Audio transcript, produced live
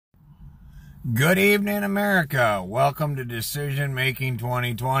Good evening, America. Welcome to Decision Making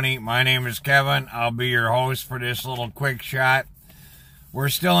 2020. My name is Kevin. I'll be your host for this little quick shot. We're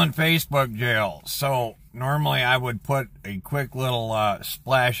still in Facebook jail, so normally I would put a quick little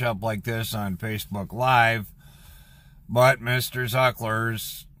splash up like this on Facebook Live, but Mr.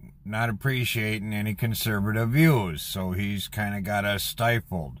 Zuckler's not appreciating any conservative views, so he's kind of got us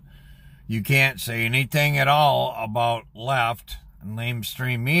stifled. You can't say anything at all about left and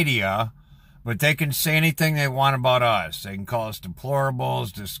mainstream media, but they can say anything they want about us. They can call us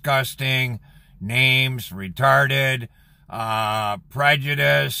deplorables, disgusting, names, retarded,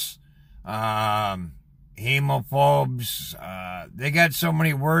 prejudice, homophobes. They got so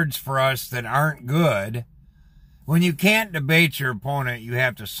many words for us that aren't good. When you can't debate your opponent, you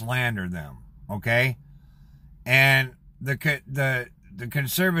have to slander them, okay? And the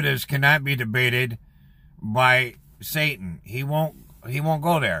conservatives cannot be debated by Satan. He won't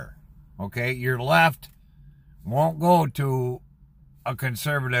go there. Okay, your left won't go to a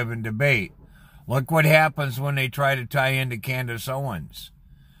conservative and debate. Look what happens when they try to tie into Candace Owens.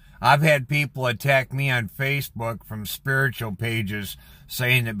 I've had people attack me on Facebook from spiritual pages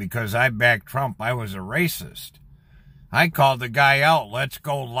saying that because I backed Trump, I was a racist. I called the guy out. Let's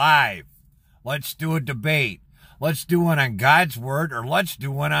go live. Let's do a debate. Let's do one on God's word, or let's do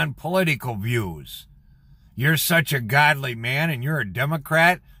one on political views. You're such a godly man and you're a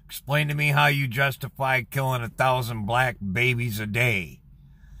Democrat. Explain to me how you justify killing 1,000 black babies a day.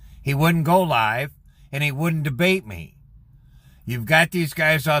 He wouldn't go live, and he wouldn't debate me. You've got these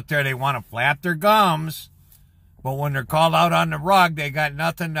guys out there, they want to flap their gums, but when they're called out on the rug, they got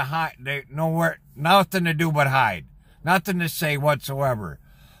nothing to hide. Nothing to do but hide. Nothing to say whatsoever.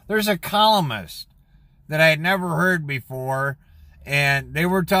 There's a columnist that I had never heard before, and they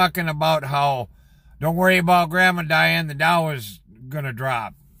were talking about how, don't worry about grandma dying, the Dow is going to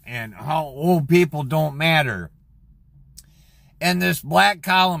drop. And how old people don't matter. And this black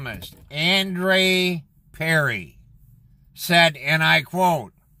columnist, Andre Perry, said, and I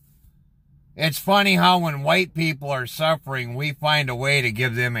quote, "It's funny how when white people are suffering, we find a way to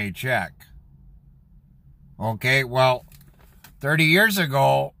give them a check." Okay, well, 30 years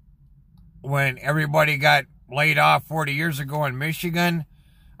ago, when everybody got laid off 40 years ago in Michigan,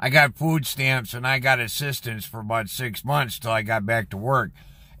 I got food stamps and I got assistance for about 6 months till I got back to work.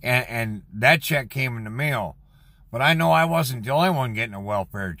 And that check came in the mail. But I know I wasn't the only one getting a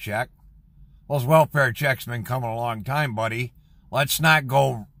welfare check. Those welfare checks have been coming a long time, buddy. Let's not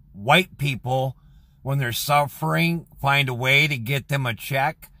go white people, when they're suffering, find a way to get them a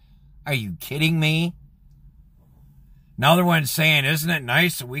check. Are you kidding me? Another one saying, isn't it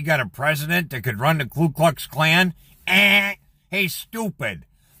nice that we got a president that could run the Ku Klux Klan? Hey, stupid.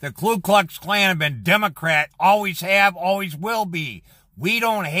 The Ku Klux Klan have been Democrat, always have, always will be. We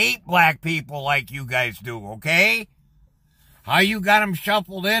don't hate black people like you guys do, okay? How you got them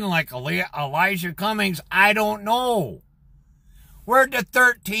shuffled in like Elijah Cummings, I don't know. Where'd the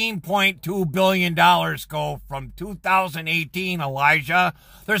 $13.2 billion go from 2018, Elijah?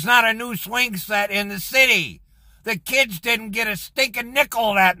 There's not a new swing set in the city. The kids didn't get a stinking nickel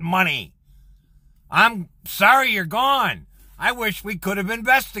of that money. I'm sorry you're gone. I wish we could have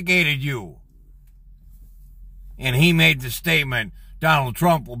investigated you. And he made the statement, Donald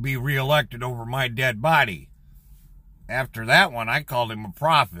Trump will be reelected over my dead body. After that one, I called him a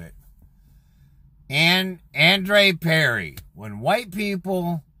prophet. And Andre Perry, when white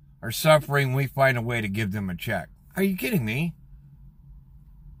people are suffering, we find a way to give them a check. Are you kidding me?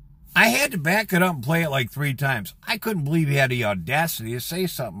 I had to back it up and play it like 3 times. I couldn't believe he had the audacity to say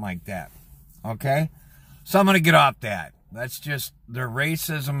something like that. Okay? So I'm going to get off that. That's just, their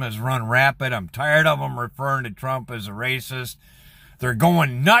racism has run rapid. I'm tired of them referring to Trump as a racist. They're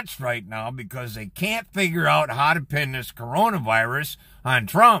going nuts right now because they can't figure out how to pin this coronavirus on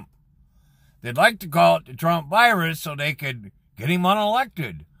Trump. They'd like to call it the Trump virus so they could get him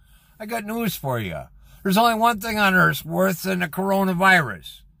unelected. I got news for you. There's only one thing on earth worse than the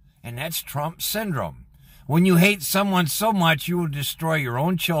coronavirus, and that's Trump syndrome. When you hate someone so much, you will destroy your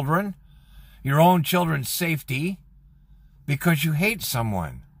own children's safety, because you hate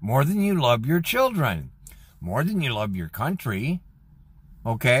someone more than you love your children, more than you love your country.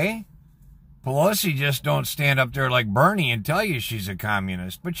 Okay? Pelosi just don't stand up there like Bernie and tell you she's a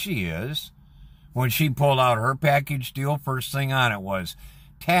communist, but she is. When she pulled out her package deal, first thing on it was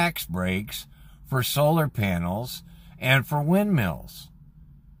tax breaks for solar panels and for windmills.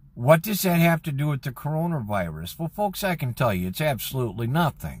 What does that have to do with the coronavirus? Well, folks, I can tell you it's absolutely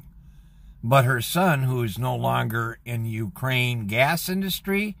nothing. But her son, who is no longer in the Ukraine gas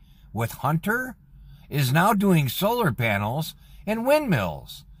industry with Hunter, is now doing solar panels and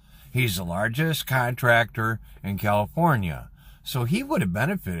windmills. He's the largest contractor in California. So he would have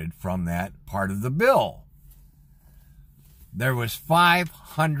benefited from that part of the bill. There was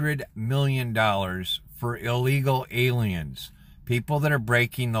 $500 million for illegal aliens, people that are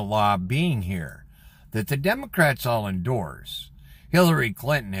breaking the law being here, that the Democrats all endorse. Hillary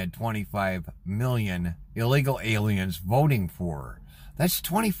Clinton had 25 million illegal aliens voting for her. That's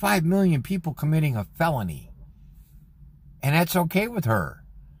 25 million people committing a felony. And that's okay with her,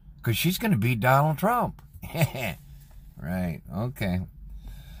 because she's going to beat Donald Trump. Right, okay.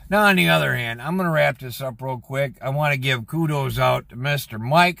 Now, on the other hand, I'm going to wrap this up real quick. I want to give kudos out to Mr.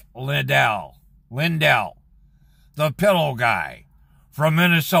 Mike Lindell, the pillow guy from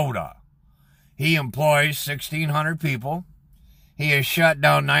Minnesota. He employs 1,600 people. He has shut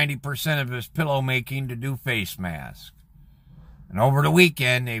down 90% of his pillow making to do face masks. And over the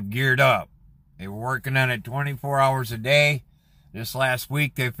weekend, they've geared up. They were working on it 24 hours a day. This last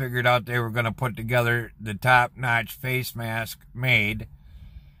week, they figured out they were going to put together the top-notch face mask made.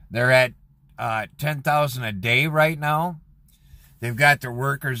 They're at 10,000 a day right now. They've got their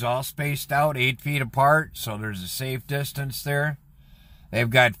workers all spaced out 8 feet apart, so there's a safe distance there. They've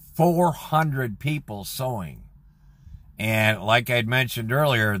got 400 people sewing. And like I'd mentioned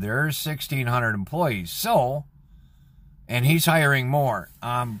earlier, there's 1,600 employees. So, and he's hiring more.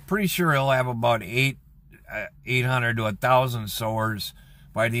 I'm pretty sure he'll have about 800 to 1,000 sewers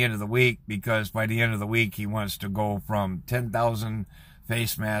by the end of the week, because by the end of the week, he wants to go from 10,000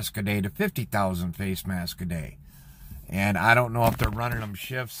 face masks a day to 50,000 face masks a day. And I don't know if they're running them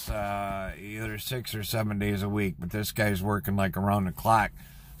shifts either 6 or 7 days a week, but this guy's working like around the clock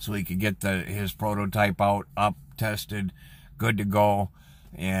so he could get his prototype out, up, tested, good to go.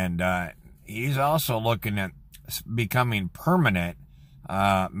 And he's also looking at becoming permanent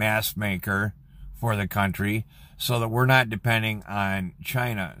mask maker for the country so that we're not depending on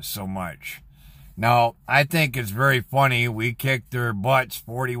China so much. Now, I think it's very funny. We kicked their butts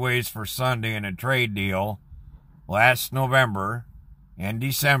 40 ways for Sunday in a trade deal last November and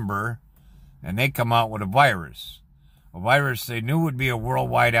December, and they come out with a virus they knew would be a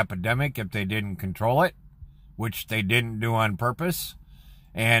worldwide epidemic if they didn't control it, which they didn't do on purpose.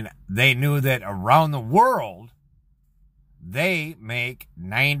 And they knew that around the world, they make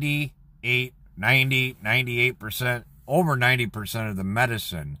 98%, over 90% of the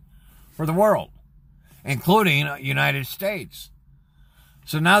medicine for the world, including United States.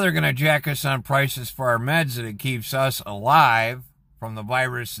 So now they're going to jack us on prices for our meds that it keeps us alive from the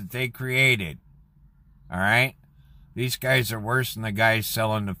virus that they created. All right? These guys are worse than the guys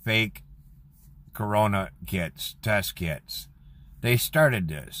selling the fake corona kits, test kits. They started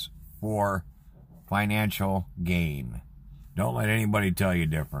this for financial gain. Don't let anybody tell you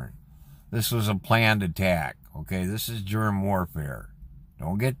different. This was a planned attack, okay? This is germ warfare.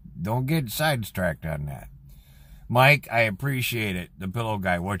 Don't get sidetracked on that. Mike, I appreciate it. The pillow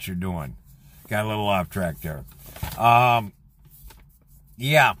guy, what you're doing. Got a little off track there.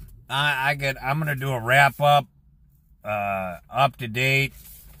 Yeah, I'm going to do a wrap up, up to date.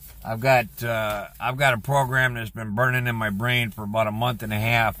 I've got a program that's been burning in my brain for about a month and a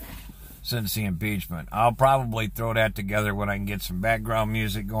half since the impeachment. I'll probably throw that together when I can get some background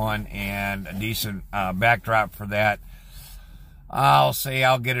music going and a decent backdrop for that. I'll say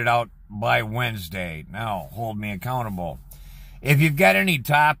I'll get it out by Wednesday. Now, hold me accountable. If you've got any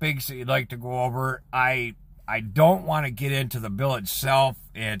topics that you'd like to go over, I don't want to get into the bill itself.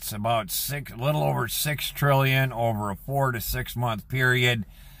 It's about a little over $6 trillion over a 4 to 6 month period.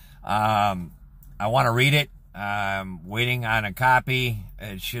 I want to read it. I'm waiting on a copy.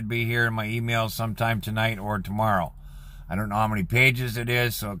 It should be here in my email sometime tonight or tomorrow. I don't know how many pages it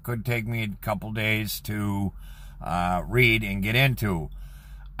is, so it could take me a couple days to read and get into.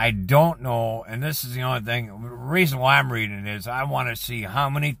 I don't know, and this is the only thing, the reason why I'm reading it is I want to see how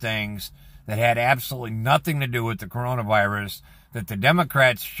many things that had absolutely nothing to do with the coronavirus that the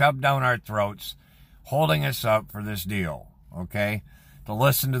Democrats shoved down our throats, holding us up for this deal, okay? To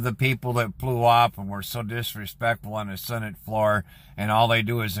listen to the people that flew off and were so disrespectful on the Senate floor, and all they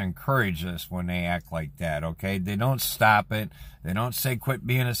do is encourage us when they act like that, okay? They don't stop it. They don't say quit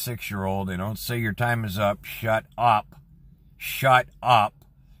being a 6-year-old. They don't say your time is up. Shut up. Shut up.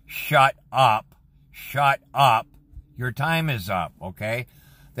 Shut up. Shut up. Your time is up, okay?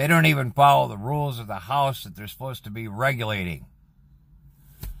 They don't even follow the rules of the House that they're supposed to be regulating.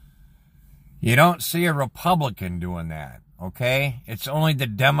 You don't see a Republican doing that, okay? It's only the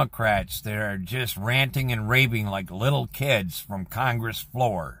Democrats that are just ranting and raving like little kids from Congress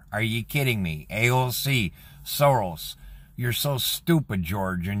floor. Are you kidding me? AOC, Soros, you're so stupid,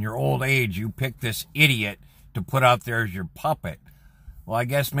 George. In your old age, you picked this idiot to put out there as your puppet. Well, I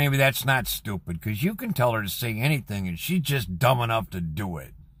guess maybe that's not stupid, because you can tell her to say anything and she's just dumb enough to do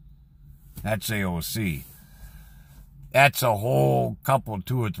it. That's AOC. That's a whole couple,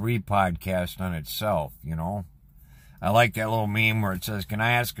 2 or 3 podcasts on itself, you know. I like that little meme where it says, can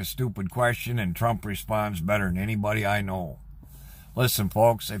I ask a stupid question? And Trump responds better than anybody I know. Listen,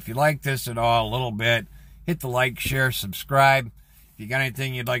 folks, if you like this at all, a little bit, hit the like, share, subscribe. If you got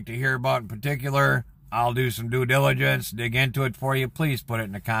anything you'd like to hear about in particular, I'll do some due diligence, dig into it for you. Please put it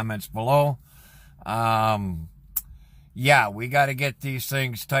in the comments below. Yeah, we got to get these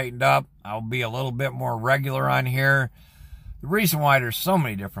things tightened up. I'll be a little bit more regular on here. The reason why there's so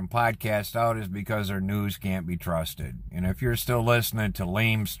many different podcasts out is because our news can't be trusted. And if you're still listening to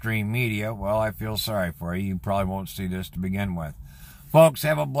lamestream media, well, I feel sorry for you. You probably won't see this to begin with. Folks,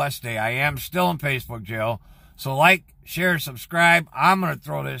 have a blessed day. I am still in Facebook jail. So like, share, subscribe. I'm going to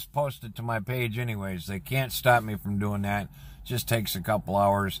throw this posted to my page anyways. They can't stop me from doing that. It just takes a couple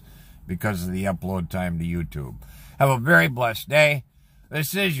hours because of the upload time to YouTube. Have a very blessed day.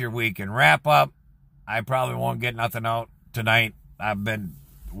 This is your weekend wrap-up. I probably won't get nothing out tonight. I've been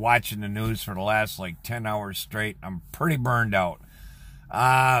watching the news for the last 10 hours straight. I'm pretty burned out.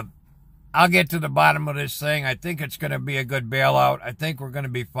 I'll get to the bottom of this thing. I think it's going to be a good bailout. I think we're going to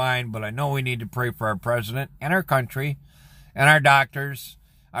be fine, but I know we need to pray for our president and our country and our doctors,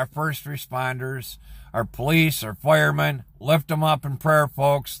 our first responders, our police, our firemen. Lift them up in prayer,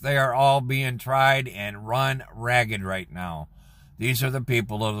 folks. They are all being tried and run ragged right now. These are the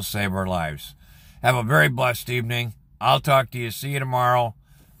people that will save our lives. Have a very blessed evening. I'll talk to you. See you tomorrow.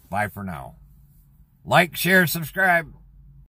 Bye for now. Like, share, subscribe.